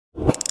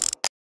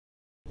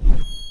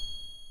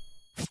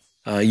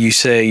You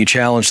say you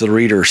challenge the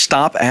reader,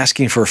 stop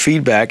asking for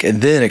feedback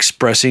and then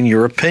expressing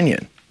your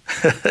opinion.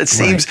 It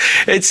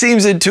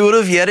seems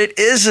intuitive, yet it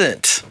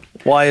isn't.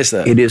 Why is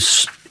that? It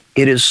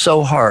is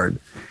so hard.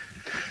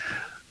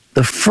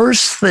 The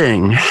first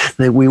thing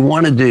that we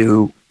want to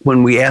do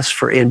when we ask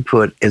for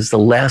input is the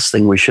last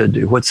thing we should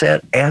do. What's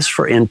that? Ask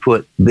for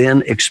input,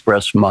 then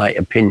express my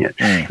opinion.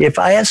 If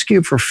I ask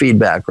you for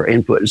feedback or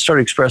input and start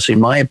expressing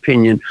my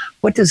opinion,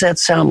 what does that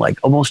sound like?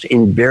 Almost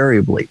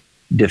invariably,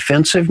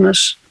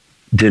 defensiveness,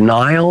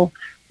 denial,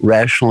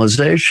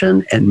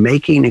 rationalization, and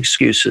making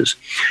excuses.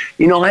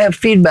 You know, I have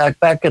feedback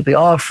back at the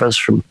office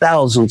from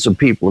thousands of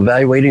people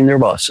evaluating their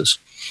bosses.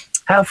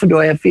 How often do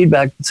I have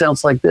feedback that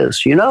sounds like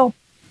this? You know,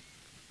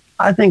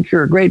 I think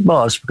you're a great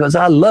boss because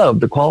I love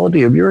the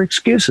quality of your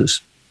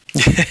excuses.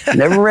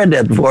 Never read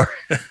that before.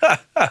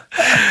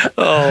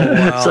 Oh,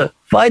 wow. So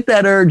fight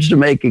that urge to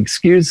make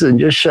excuses and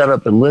just shut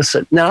up and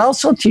listen. Now, I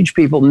also teach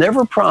people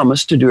never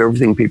promise to do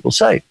everything people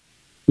say.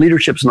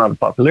 Leadership's not a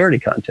popularity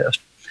contest.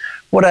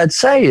 What I'd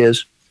say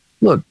is,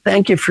 look,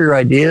 thank you for your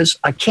ideas.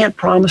 I can't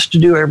promise to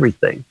do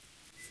everything.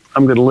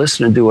 I'm going to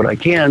listen and do what I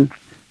can.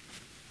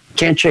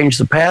 Can't change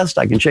the past.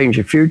 I can change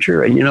the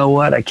future. And you know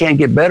what? I can't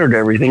get better at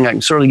everything. I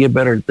can certainly get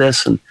better at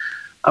this. And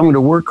I'm going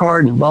to work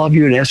hard and involve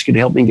you and ask you to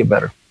help me get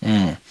better.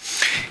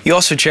 You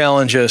also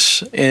challenge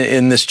us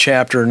in this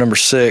chapter, number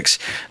 6,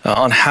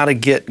 on how to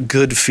get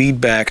good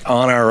feedback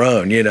on our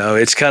own. You know,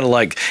 it's kind of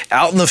like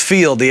out in the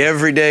field, the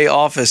everyday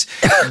office,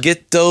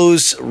 get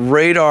those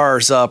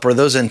radars up, or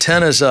those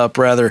antennas up,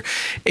 rather.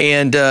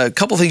 And a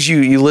couple things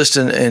you list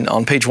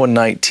on page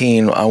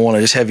 119, I want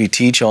to just have you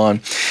teach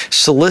on.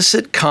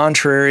 Solicit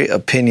contrary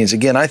opinions.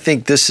 Again, I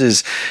think this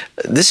is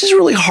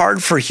really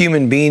hard for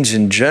human beings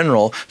in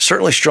general,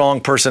 certainly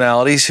strong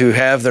personalities who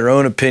have their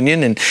own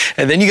opinion. And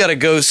then you got to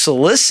go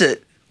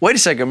solicit. Wait a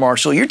second,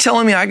 Marshall, you're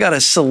telling me I got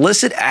to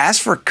solicit,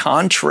 ask for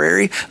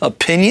contrary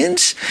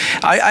opinions?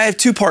 I have a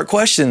two-part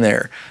question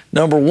there.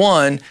 Number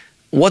one,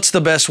 what's the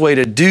best way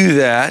to do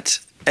that?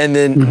 And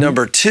then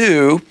number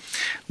two,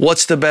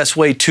 what's the best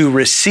way to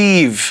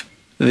receive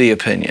the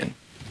opinion?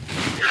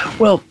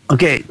 Well,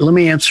 okay, let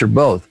me answer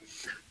both.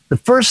 The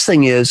first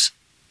thing is,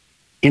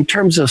 in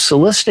terms of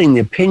soliciting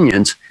the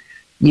opinions,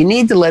 you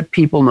need to let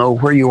people know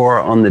where you are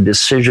on the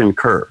decision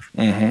curve.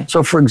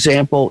 So, for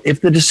example,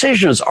 if the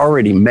decision is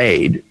already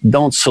made,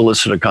 don't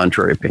solicit a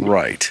contrary opinion.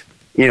 Right.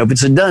 You know, if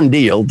it's a done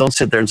deal, don't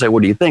sit there and say,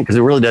 what do you think? Because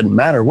it really doesn't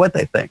matter what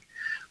they think.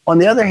 On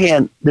the other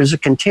hand, there's a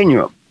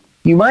continuum.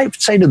 You might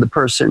say to the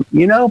person,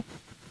 you know,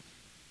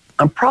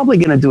 I'm probably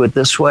going to do it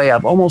this way.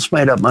 I've almost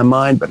made up my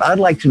mind, but I'd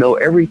like to know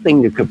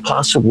everything that could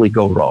possibly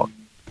go wrong.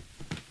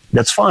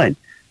 That's fine.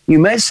 You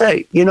may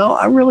say, you know,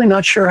 I'm really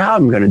not sure how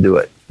I'm going to do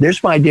it.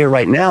 There's my idea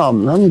right now.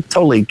 I'm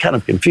totally kind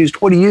of confused.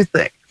 What do you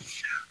think?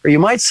 Or you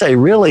might say,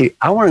 really,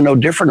 I want to know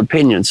different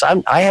opinions.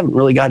 I haven't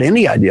really got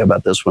any idea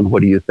about this one.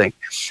 What do you think?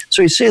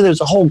 So you see, there's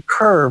a whole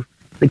curve.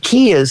 The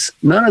key is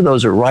none of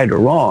those are right or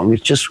wrong.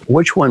 It's just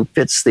which one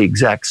fits the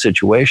exact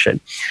situation.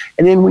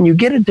 And then when you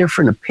get a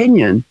different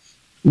opinion,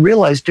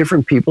 realize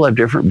different people have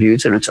different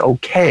views, and it's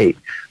okay.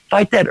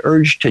 Fight that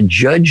urge to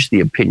judge the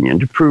opinion,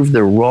 to prove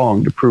they're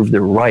wrong, to prove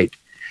they're right.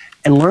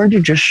 And learn to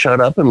just shut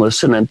up and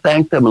listen and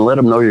thank them and let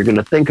them know you're going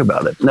to think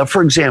about it. Now,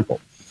 for example,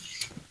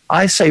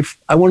 I say,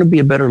 I want to be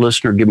a better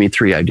listener. Give me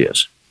 3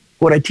 ideas.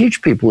 What I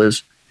teach people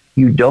is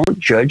you don't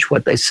judge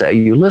what they say.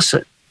 You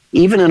listen,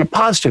 even in a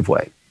positive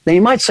way. Now,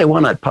 you might say, why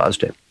not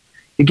positive?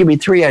 You give me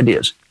 3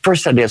 ideas.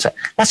 First idea, say,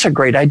 that's a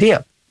great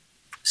idea.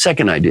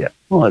 Second idea,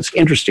 well, that's an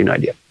interesting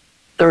idea.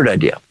 Third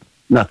idea,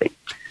 nothing.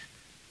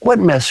 What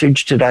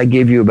message did I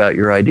give you about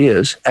your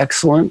ideas?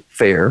 Excellent,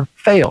 fair,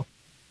 fail.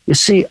 You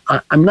see,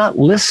 I'm not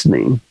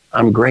listening,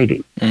 I'm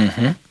grading.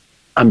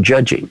 I'm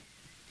judging.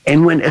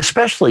 And when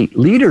especially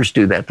leaders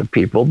do that to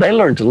people, they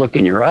learn to look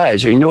in your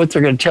eyes. Or you know what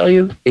they're going to tell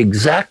you?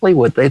 Exactly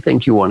what they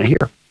think you want to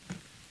hear.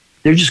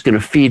 They're just going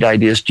to feed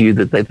ideas to you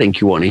that they think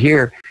you want to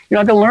hear. You're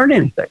not going to learn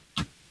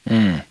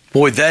anything.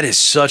 Boy, that is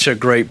such a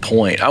great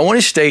point. I want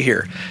to stay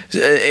here.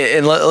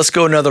 And let's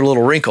go another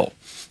little wrinkle.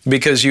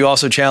 Because you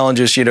also challenge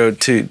us, you know,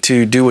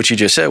 to do what you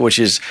just said, which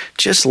is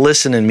just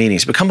listen in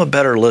meetings. Become a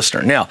better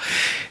listener. Now,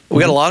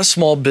 we got a lot of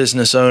small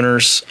business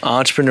owners,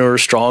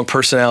 entrepreneurs, strong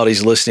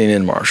personalities listening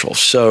in, Marshall.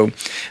 So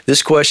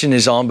this question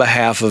is on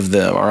behalf of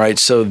them. All right.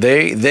 So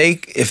they,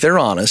 if they're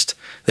honest,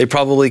 they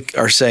probably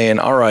are saying,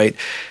 all right,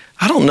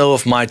 I don't know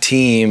if my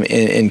team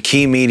in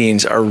key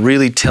meetings are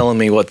really telling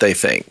me what they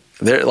think.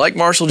 They're, like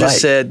Marshall just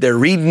said, they're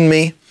reading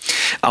me.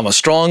 I'm a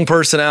strong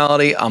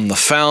personality, I'm the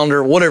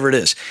founder, whatever it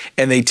is,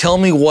 and they tell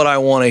me what I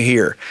want to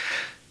hear.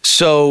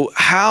 So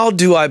how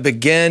do I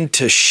begin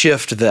to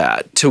shift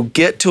that to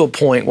get to a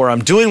point where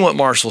I'm doing what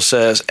Marshall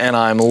says and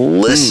I'm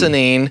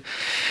listening,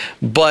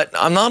 but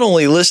I'm not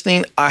only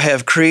listening, I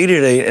have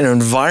created an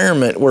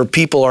environment where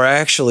people are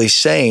actually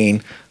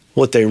saying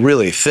what they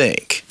really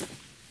think?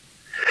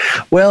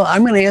 Well,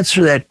 I'm going to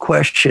answer that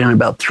question in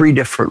about 3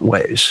 different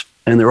ways.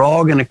 And they're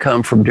all going to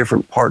come from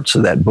different parts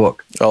of that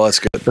book. Oh, that's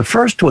good. The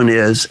first one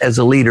is, as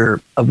a leader,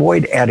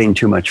 avoid adding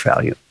too much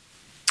value.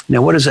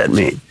 Now, what does that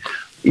mean?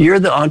 You're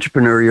the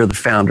entrepreneur, you're the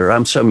founder.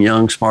 I'm some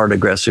young, smart,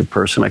 aggressive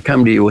person. I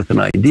come to you with an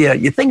idea.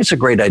 You think it's a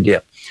great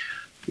idea.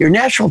 Your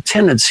natural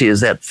tendency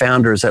is that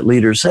founder, is that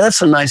leader, so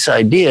that's a nice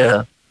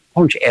idea.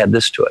 Why don't you add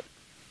this to it?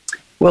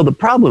 Well, the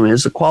problem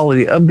is the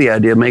quality of the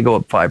idea may go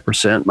up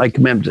 5%. My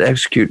commitment to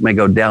execute may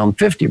go down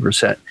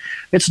 50%.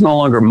 It's no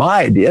longer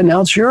my idea.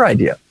 Now it's your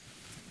idea.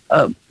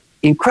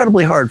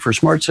 Incredibly hard for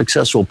smart,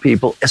 successful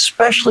people,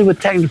 especially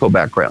with technical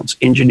backgrounds,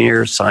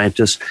 engineers,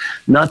 scientists,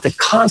 not to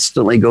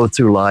constantly go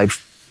through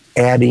life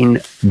adding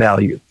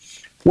value.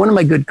 One of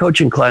my good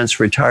coaching clients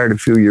retired a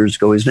few years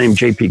ago. His name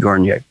J.P.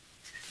 Garnier.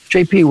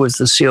 J.P. was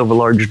the CEO of a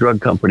large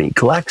drug company,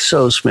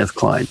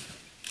 GlaxoSmithKline.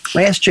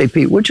 I asked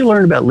JP, what'd you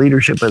learn about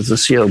leadership as the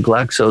CEO of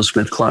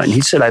GlaxoSmithKline?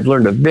 He said, I've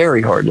learned a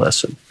very hard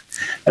lesson.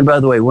 And by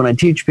the way, when I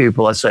teach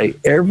people, I say,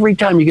 every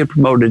time you get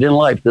promoted in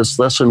life, this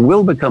lesson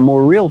will become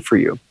more real for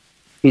you.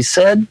 He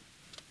said,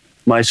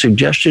 my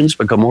suggestions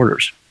become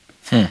orders.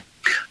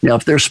 Now,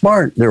 if they're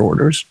smart, they're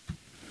orders.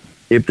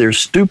 If they're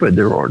stupid,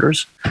 they're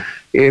orders.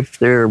 I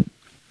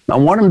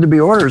want them to be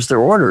orders, they're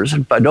orders.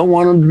 If I don't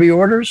want them to be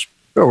orders,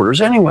 they're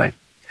orders anyway.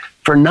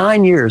 For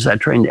 9 years, I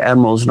trained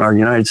admirals in our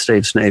United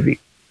States Navy.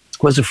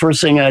 Was the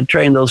first thing I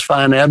trained those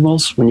fine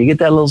admirals? When you get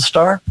that little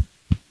star,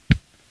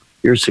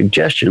 your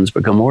suggestions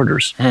become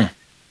orders.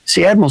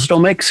 See, admirals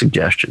don't make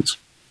suggestions.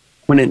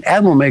 When an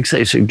admiral makes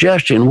a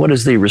suggestion, what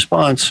is the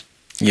response?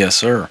 Yes,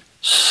 sir.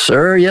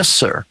 Sir, yes,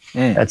 sir.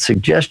 That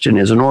suggestion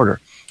is an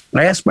order.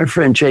 I asked my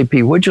friend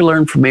JP, what'd you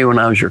learn from me when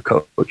I was your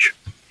coach?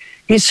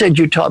 He said,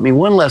 you taught me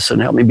one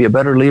lesson, helped me be a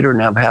better leader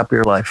and have a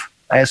happier life.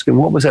 I asked him,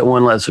 what was that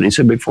one lesson? He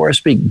said, before I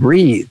speak,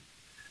 breathe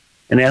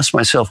and ask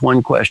myself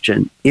one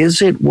question,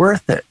 is it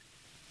worth it?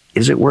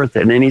 Is it worth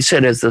it? And then he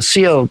said, as the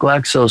CEO of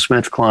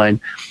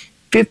GlaxoSmithKline,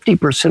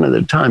 50% of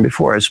the time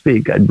before I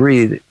speak, I'd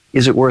breathe,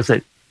 is it worth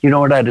it? You know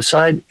what I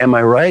decide? Am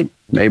I right?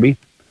 Maybe.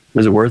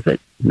 Was it worth it?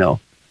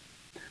 No.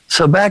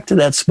 So back to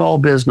that small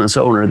business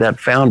owner, that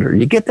founder,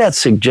 you get that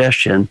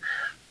suggestion,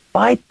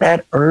 fight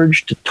that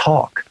urge to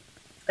talk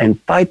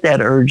and fight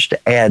that urge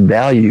to add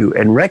value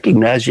and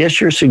recognize, yes,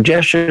 your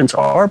suggestions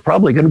are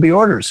probably going to be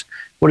orders.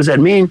 What does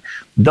that mean?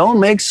 Don't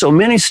make so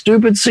many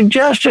stupid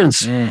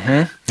suggestions.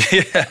 Yeah,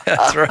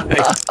 that's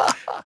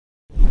right.